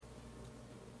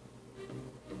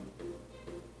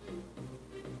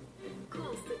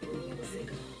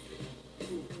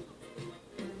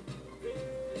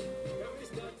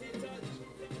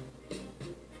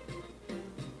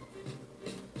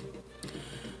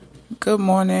Good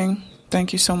morning.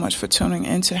 Thank you so much for tuning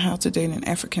in to How to Date an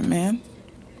African Man.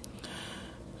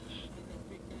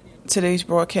 Today's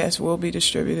broadcast will be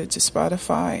distributed to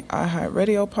Spotify,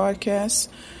 iHeartRadio Podcasts,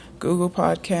 Google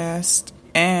Podcast,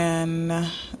 and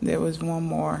there was one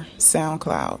more,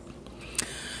 SoundCloud.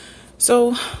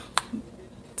 So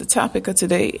the topic of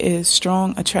today is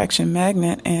strong attraction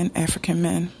magnet and African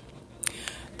men.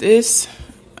 This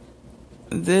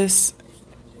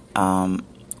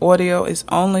audio is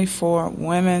only for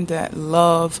women that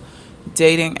love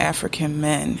dating African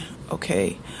men,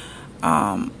 okay?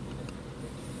 I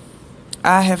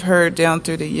have heard down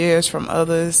through the years from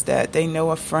others that they know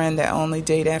a friend that only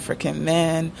date African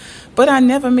men, but I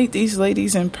never meet these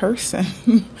ladies in person.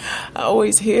 I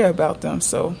always hear about them.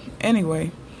 So anyway,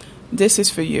 this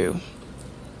is for you.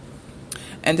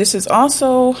 And this is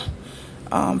also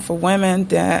for women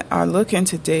that are looking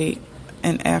to date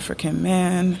an African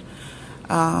man,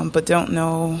 but don't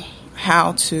know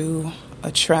how to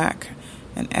attract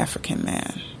an African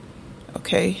man.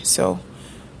 Okay, so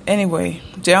anyway,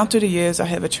 down through the years, I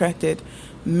have attracted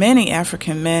many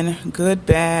African men, good,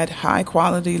 bad, high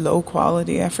quality, low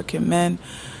quality African men.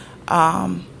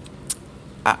 I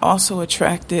also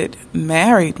attracted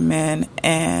married men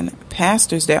and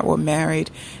pastors that were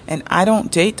married, and I don't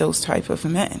date those type of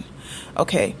men.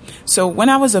 Okay, so when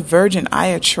I was a virgin, I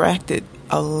attracted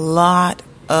a lot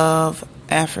of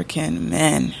African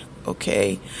men,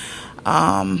 okay?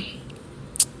 And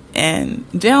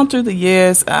down through the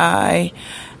years, I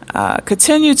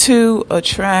continue to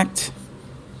attract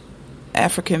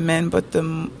African men, but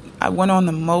I went on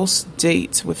the most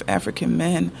dates with African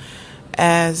men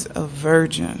as a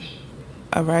virgin,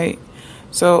 all right?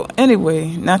 So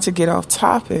anyway, not to get off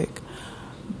topic,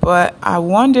 but I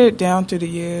wondered down through the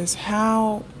years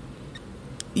how,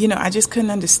 I just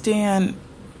couldn't understand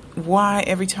why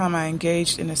every time I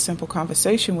engaged in a simple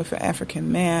conversation with an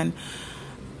African man,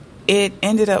 it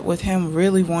ended up with him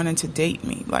really wanting to date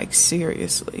me, like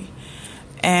seriously.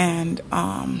 And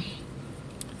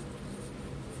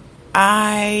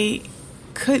I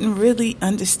couldn't really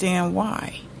understand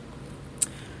why.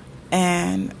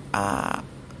 And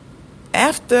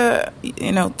after,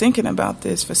 thinking about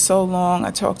this for so long,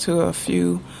 I talked to a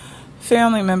few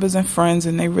family members and friends,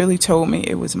 and they really told me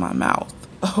it was my mouth.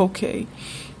 Okay.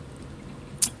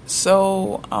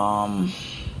 So,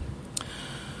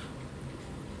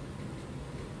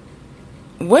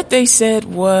 what they said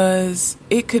was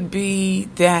it could be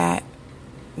that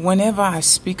whenever I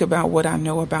speak about what I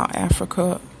know about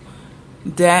Africa,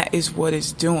 that is what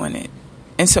is doing it.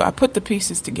 And so I put the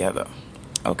pieces together,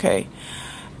 okay?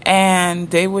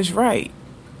 And they was right.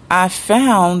 I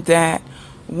found that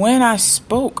when I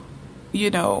spoke,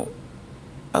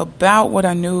 about what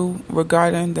I knew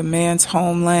regarding the man's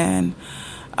homeland,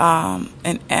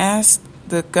 and asked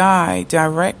the guy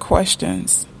direct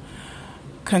questions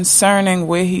concerning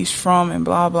where he's from and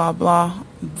blah, blah, blah,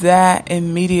 that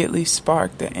immediately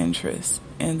sparked the interest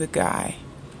in the guy.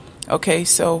 Okay,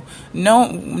 so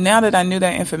now that I knew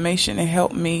that information, it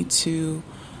helped me to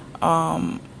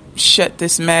shut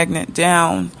this magnet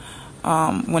down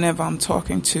whenever I'm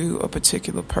talking to a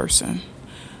particular person.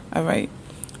 All right,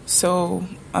 so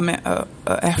I'm an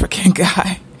African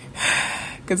guy.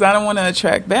 Because I don't want to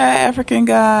attract bad African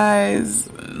guys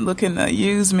looking to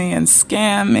use me and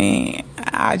scam me.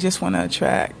 I just want to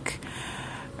attract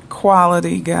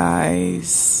quality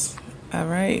guys. All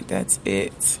right, that's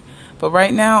it. But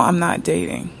right now, I'm not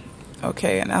dating.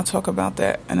 Okay, and I'll talk about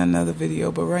that in another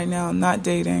video. But right now, I'm not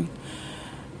dating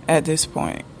at this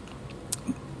point.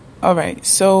 All right,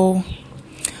 so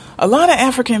a lot of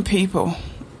African people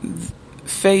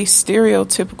face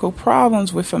stereotypical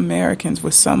problems with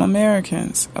some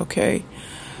Americans, okay,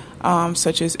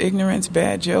 such as ignorance,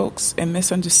 bad jokes, and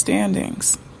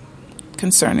misunderstandings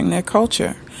concerning their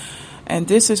culture. And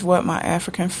this is what my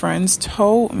African friends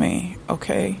told me,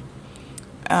 okay.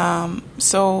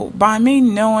 So by me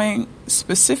knowing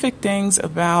specific things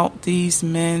about these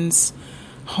men's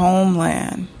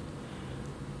homeland,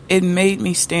 it made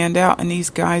me stand out. And these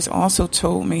guys also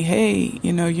told me, hey,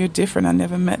 you're different. I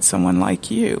never met someone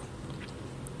like you.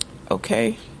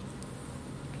 Okay.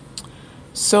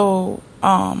 So,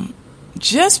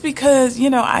 just because,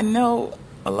 I know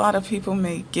a lot of people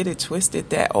may get it twisted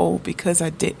that, because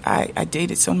I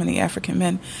dated so many African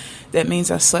men, that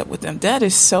means I slept with them. That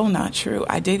is so not true.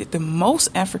 I dated the most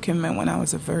African men when I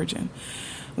was a virgin.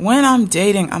 When I'm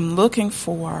dating, I'm looking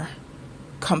for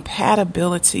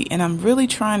compatibility, and I'm really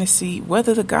trying to see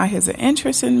whether the guy has an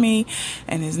interest in me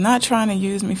and is not trying to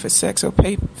use me for sex or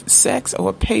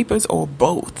papers or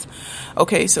both.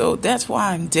 Okay, so that's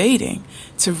why I'm dating,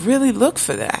 to really look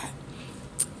for that.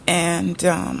 And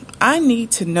I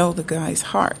need to know the guy's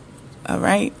heart, all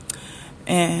right?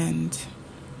 And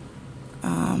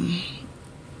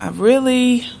I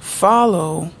really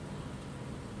follow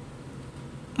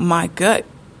my gut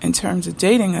in terms of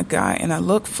dating a guy, and I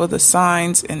look for the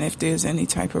signs and if there's any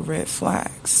type of red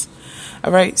flags.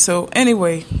 All right, so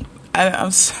anyway,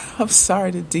 I'm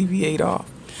sorry to deviate off.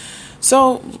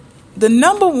 So the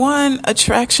number one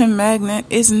attraction magnet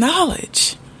is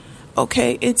knowledge.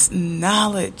 Okay, it's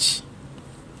knowledge.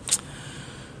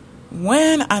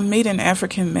 When I meet an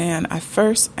African man, I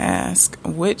first ask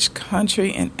which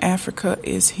country in Africa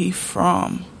is he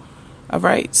from. All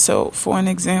right, so for an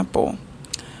example,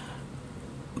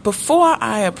 before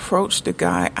I approach the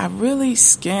guy, I really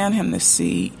scan him to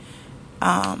see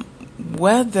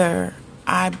whether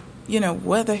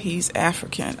whether he's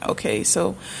African. Okay,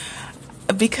 so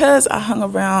because I hung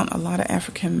around a lot of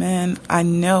African men, I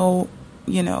know,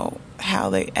 how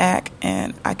they act,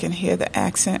 and I can hear the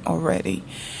accent already.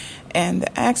 And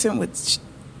the accent would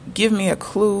give me a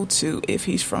clue to if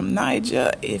he's from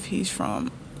Niger, if he's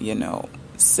from,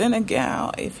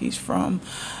 Senegal, if he's from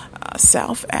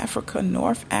South Africa,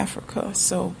 North Africa.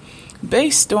 So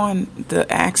based on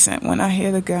the accent, when I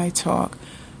hear the guy talk,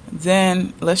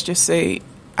 then let's just say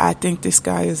I think this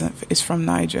guy is from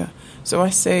Niger. So I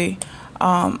say,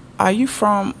 are you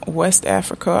from West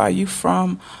Africa? Are you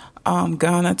from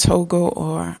Ghana, Togo,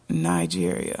 or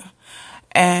Nigeria?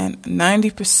 And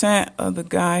 90% of the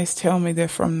guys tell me they're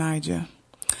from Niger.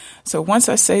 So once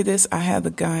I say this, I have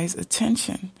the guy's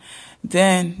attention.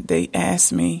 Then they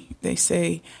ask me, they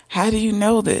say, how do you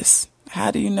know this?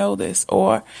 How do you know this?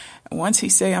 Or once he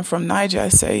say I'm from Niger, I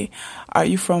say, are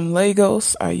you from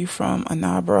Lagos? Are you from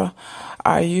Anambra?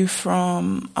 Are you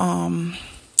from,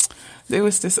 there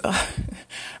was this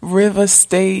River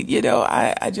State,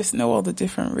 I just know all the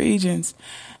different regions.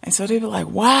 And so they were like,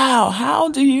 wow, how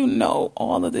do you know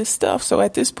all of this stuff? So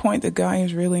at this point, the guy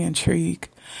is really intrigued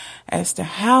as to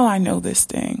how I know this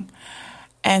thing.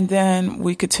 And then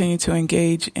we continue to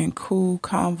engage in cool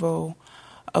convo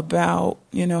about,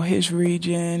 his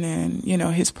region and,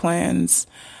 his plans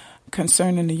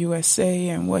concerning the USA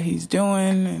and what he's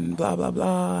doing and blah, blah,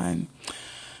 blah. And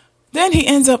then he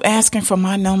ends up asking for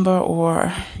my number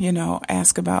or,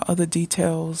 ask about other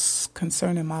details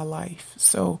concerning my life.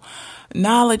 So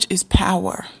knowledge is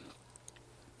power.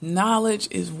 Knowledge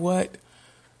is what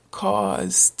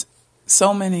caused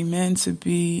so many men to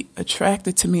be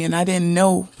attracted to me. And I didn't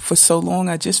know for so long.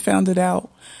 I just found it out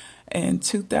in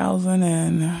 2000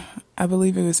 and I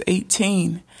believe it was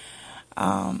 18.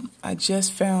 I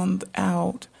just found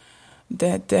out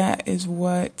that is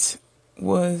what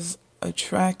was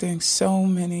attracting so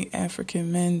many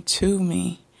African men to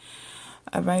me.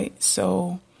 All right.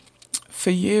 So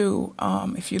for you,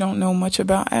 if you don't know much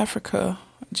about Africa,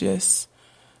 just,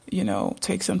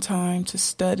 take some time to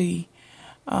study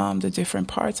the different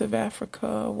parts of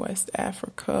Africa, West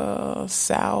Africa,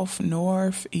 South,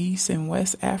 North, East, and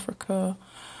West Africa.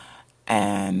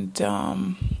 And,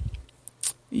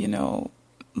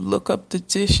 look up the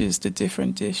dishes, the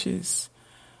different dishes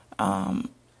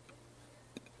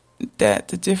that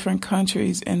the different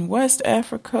countries in West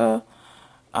Africa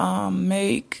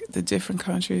make, the different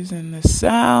countries in the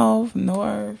South,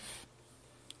 North,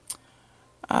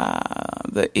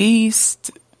 the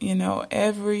East.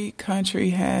 Every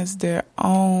country has their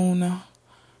own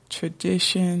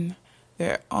tradition,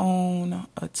 their own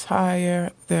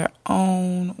attire, their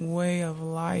own way of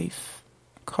life,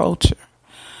 culture.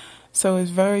 So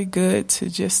it's very good to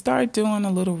just start doing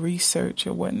a little research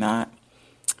or whatnot,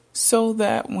 so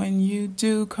that when you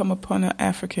do come upon an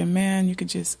African man, you could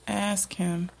just ask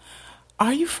him,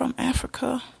 are you from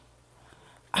Africa?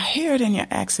 I hear it in your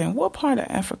accent. What part of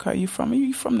Africa are you from? Are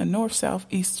you from the north, south,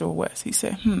 east, or west? He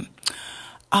said,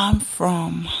 I'm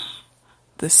from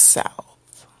the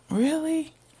South.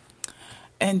 Really?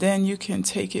 And then you can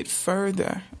take it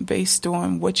further based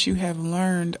on what you have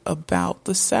learned about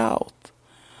the South.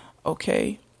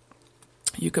 Okay?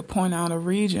 You could point out a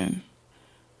region.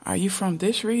 Are you from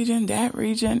this region, that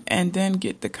region? And then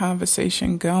get the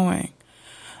conversation going.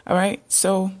 All right?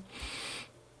 So,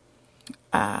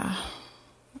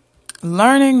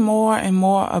 learning more and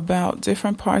more about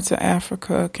different parts of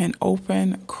Africa can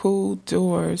open up cool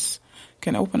doors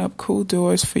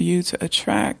for you to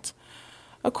attract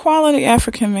a quality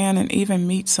African man and even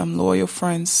meet some loyal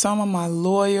friends. Some of my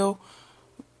loyal,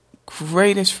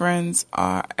 greatest friends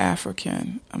are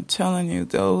African. I'm telling you,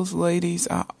 those ladies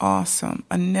are awesome.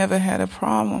 I never had a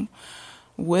problem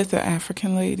with an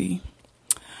African lady.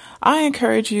 I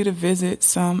encourage you to visit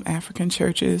some African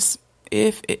churches,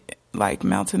 like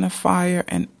Mountain of Fire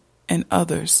and and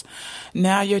others.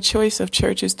 Now, your choice of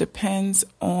churches depends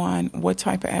on what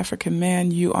type of African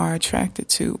man you are attracted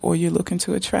to or you're looking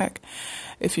to attract.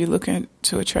 If you're looking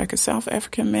to attract a South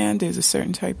African man, there's a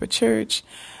certain type of church.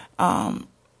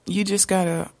 You just got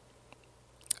to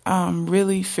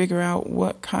really figure out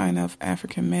what kind of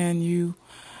African man you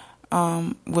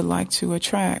would like to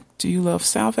attract. Do you love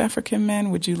South African men?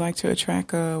 Would you like to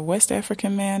attract a West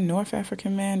African man, North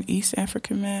African man, East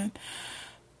African man?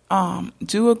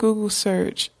 Do a Google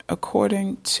search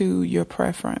according to your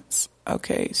preference.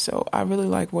 Okay, so I really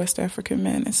like West African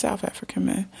men and South African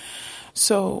men.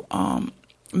 So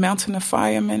Mountain of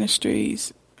Fire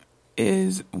Ministries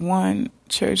is one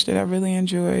church that I really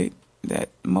enjoyed, that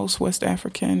most West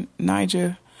African,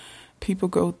 Niger people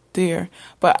go there.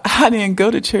 But I didn't go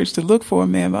to church to look for a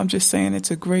man, but I'm just saying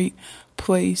it's a great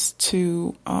place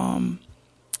to,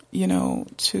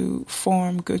 to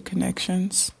form good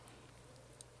connections.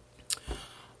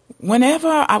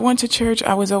 Whenever I went to church,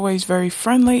 I was always very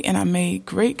friendly, and I made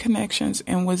great connections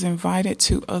and was invited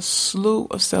to a slew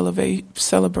of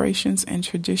celebrations and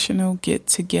traditional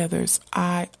get-togethers.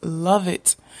 I love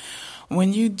it.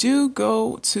 When you do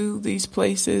go to these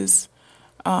places,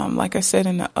 like I said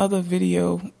in the other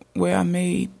video where I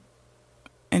made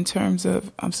in terms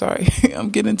of, I'm sorry,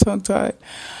 I'm getting tongue-tied.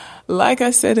 Like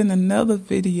I said in another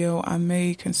video I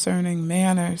made concerning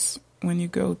manners when you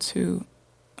go to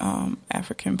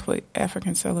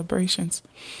African celebrations.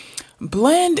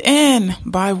 Blend in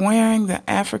by wearing the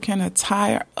African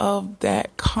attire of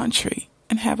that country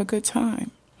and have a good time.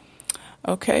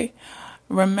 Okay?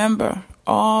 Remember,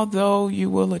 although you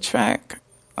will attract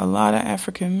a lot of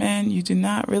African men, you do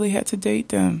not really have to date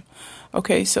them.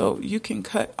 Okay, so you can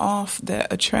cut off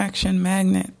that attraction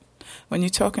magnet. When you're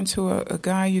talking to a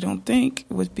guy you don't think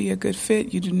would be a good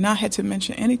fit, you do not have to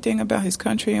mention anything about his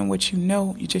country and what you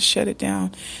know. You just shut it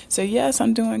down. Say, yes,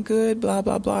 I'm doing good, blah,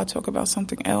 blah, blah. Talk about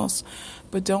something else.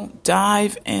 But don't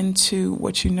dive into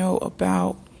what you know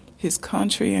about his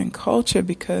country and culture,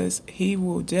 because he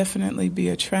will definitely be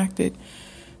attracted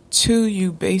to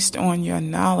you based on your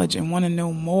knowledge and want to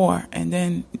know more, and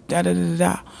then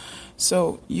da-da-da-da.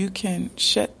 So you can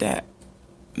shut that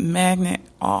magnet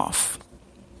off.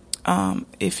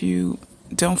 If you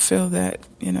don't feel that,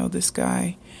 this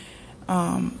guy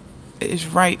is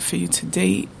right for you to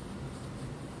date.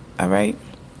 All right?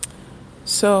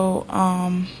 So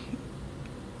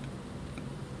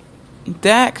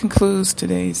that concludes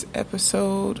today's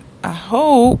episode. I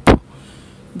hope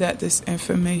that this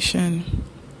information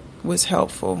was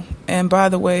helpful. And by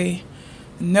the way,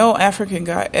 no African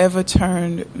guy ever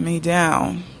turned me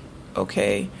down.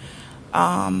 Okay?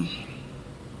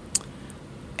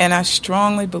 And I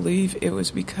strongly believe it was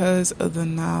because of the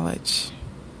knowledge.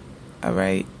 All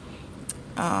right?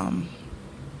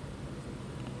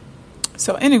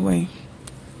 So anyway,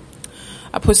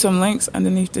 I put some links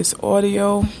underneath this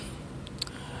audio,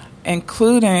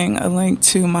 including a link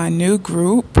to my new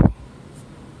group.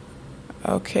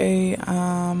 Okay,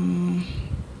 I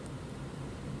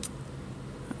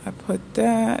put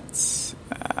that.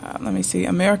 Let me see.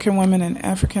 American Women and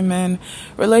African Men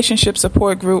Relationship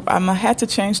Support Group. I'm going to have to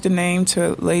change the name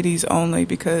to Ladies Only,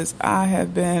 because I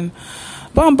have been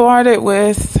bombarded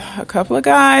with a couple of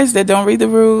guys that don't read the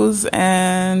rules,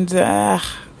 and they're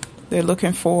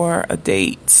looking for a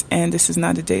date. And this is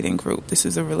not a dating group. This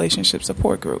is a relationship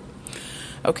support group.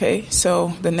 Okay,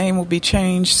 so the name will be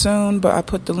changed soon, but I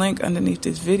put the link underneath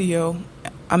this video.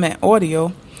 I'm at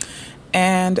audio.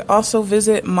 And also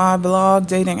visit my blog,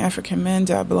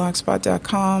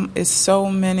 datingafricanmen.blogspot.com. It's so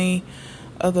many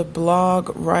other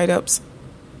blog write-ups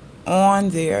on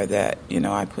there that,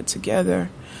 I put together.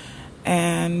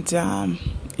 And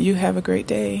you have a great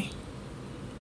day.